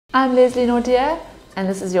I'm Lesley Naudé, and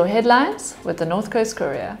this is your headlines with the North Coast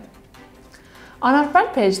Courier. On our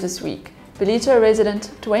front page this week, Ballito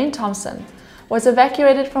resident Dwayne Thompson was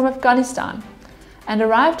evacuated from Afghanistan and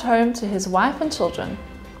arrived home to his wife and children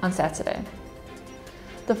on Saturday.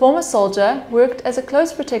 The former soldier worked as a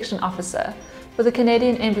close protection officer for the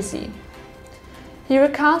Canadian Embassy. He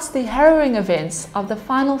recounts the harrowing events of the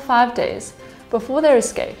final 5 days before their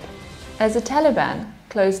escape as the Taliban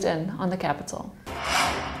closed in on the capital.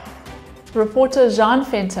 Reporter Jean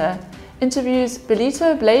Fenter interviews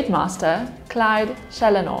Ballito blade master Clyde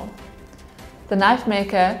Challenor. The knife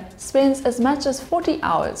maker spends as much as 40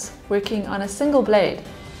 hours working on a single blade,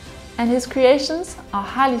 and his creations are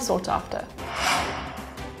highly sought after.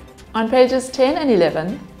 On pages 10 and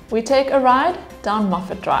 11, we take a ride down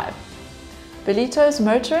Moffat Drive, Ballito's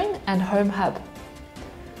motoring and home hub.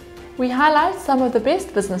 We highlight some of the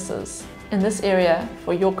best businesses in this area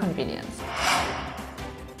for your convenience.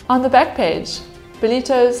 On the back page,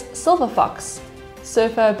 Ballito's Silver Fox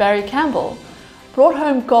surfer Barry Campbell brought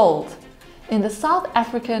home gold in the South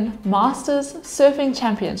African Masters Surfing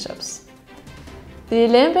Championships. The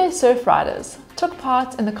Ilembe surf riders took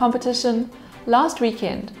part in the competition last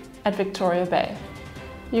weekend at Victoria Bay.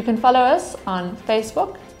 You can follow us on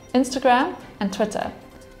Facebook, Instagram and Twitter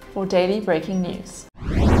for daily breaking news.